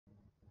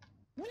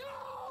No,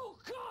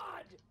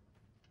 God!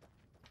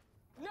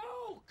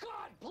 No,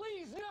 God,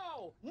 please,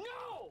 no!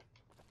 No!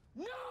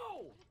 No!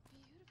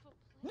 What a beautiful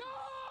place. No!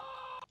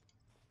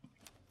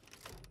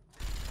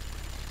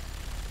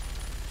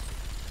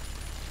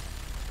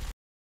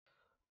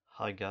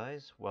 Hi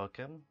guys,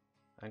 welcome.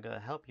 I'm gonna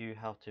help you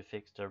how to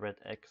fix the red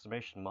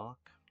exclamation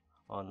mark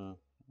on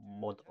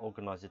Mod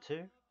Organizer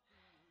 2.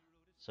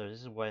 So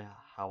this is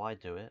how I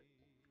do it.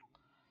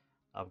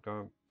 I'm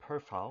going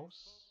profiles,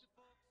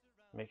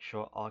 make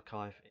sure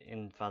archive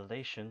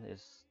invalidation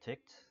is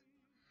ticked.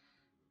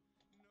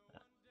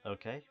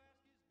 Okay.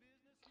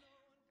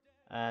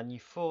 And you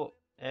thought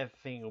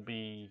everything will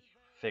be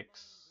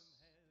fixed,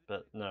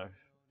 but no.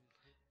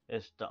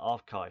 It's the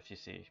archive, you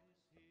see.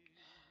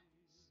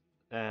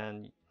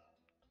 And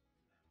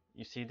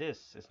you see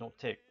this, it's not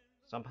ticked.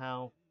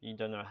 Somehow you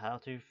don't know how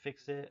to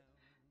fix it.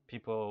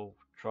 People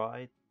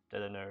tried, they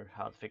don't know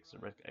how to fix the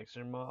red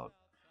exclamation mark,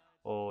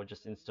 or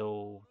just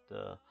install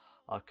the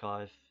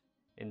archive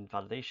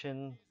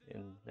invalidation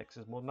in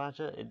Nexus Mod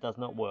Manager. It does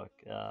not work.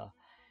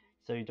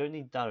 So you don't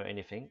need to download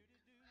anything.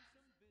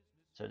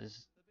 So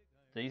this,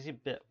 the easy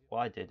bit what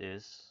I did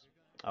is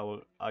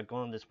I go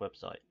on this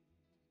website.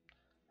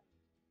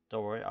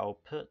 Don't worry, I'll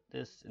put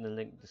this in the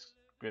link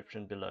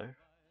description below.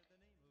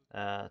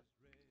 And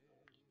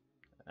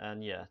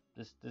yeah,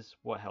 this is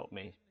what helped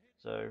me.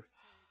 So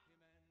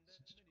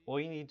all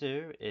you need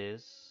to do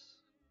is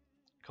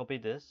copy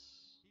this,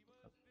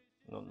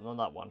 not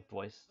that one,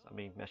 voice, I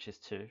mean meshes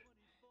 2,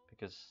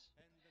 because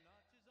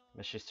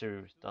meshes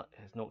 2 that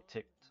is not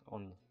ticked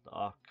on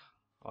the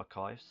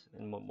archives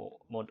in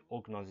Mod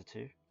Organizer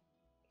 2.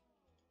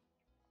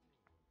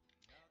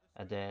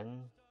 And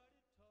then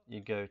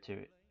you go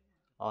to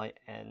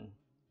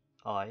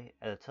INI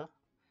editor,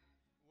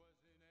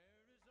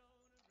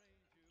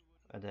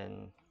 and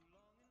then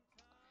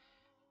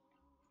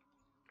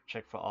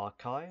check for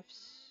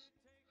archives.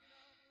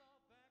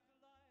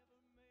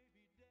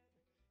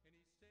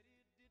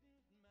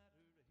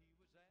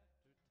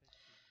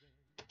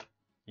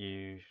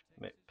 You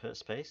put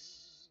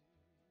space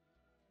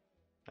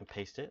and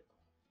paste it,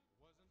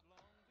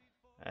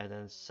 and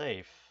then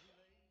save,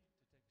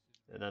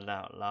 and then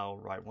allow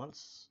write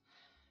once,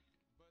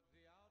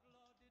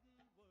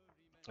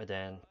 and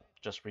then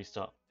just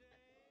restart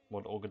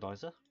Mod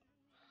Organizer.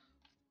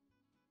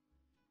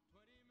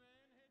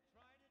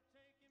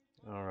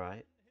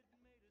 Alright,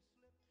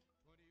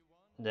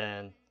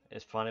 then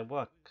it's finally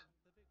work.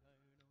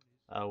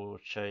 I will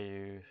show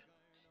you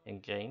in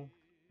game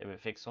if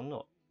it fixed or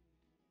not.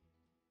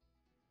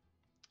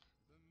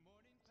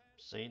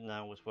 See,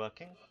 now it's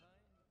working.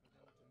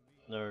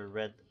 No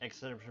red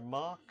exclamation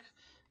mark.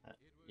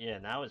 Yeah,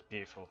 now it's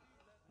beautiful.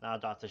 Now I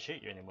don't have to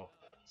shoot you anymore.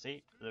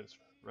 See, it looks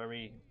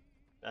very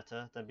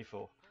better than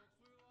before.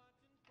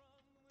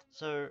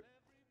 So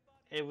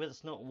if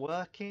it's not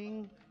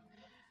working,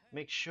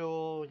 make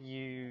sure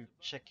you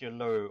check your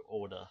low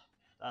order.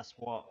 That's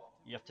what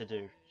you have to do.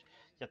 You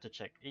have to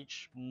check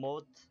each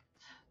mod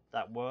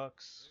that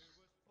works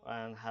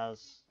and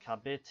has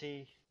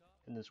capability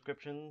in the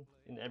description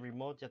in every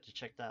mod. You have to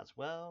check that as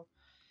well.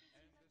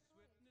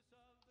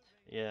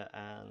 Yeah,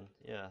 and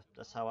yeah,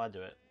 that's how I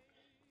do it.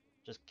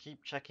 Just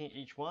keep checking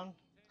each one.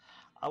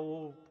 I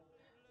will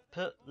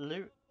put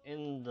loot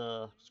in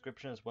the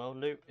description as well.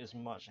 Loot is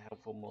much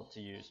helpful mod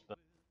to use, but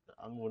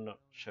I will not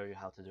show you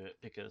how to do it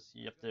because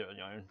you have to do it on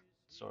your own.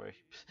 Sorry,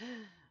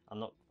 I'm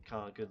not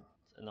kind of good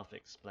enough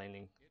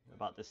explaining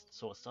about this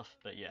sort of stuff,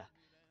 but yeah.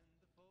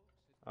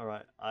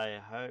 Alright, I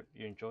hope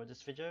you enjoyed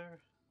this video,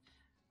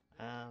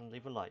 and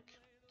leave a like,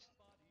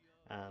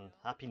 and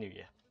Happy New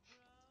Year.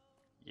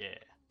 Yeah.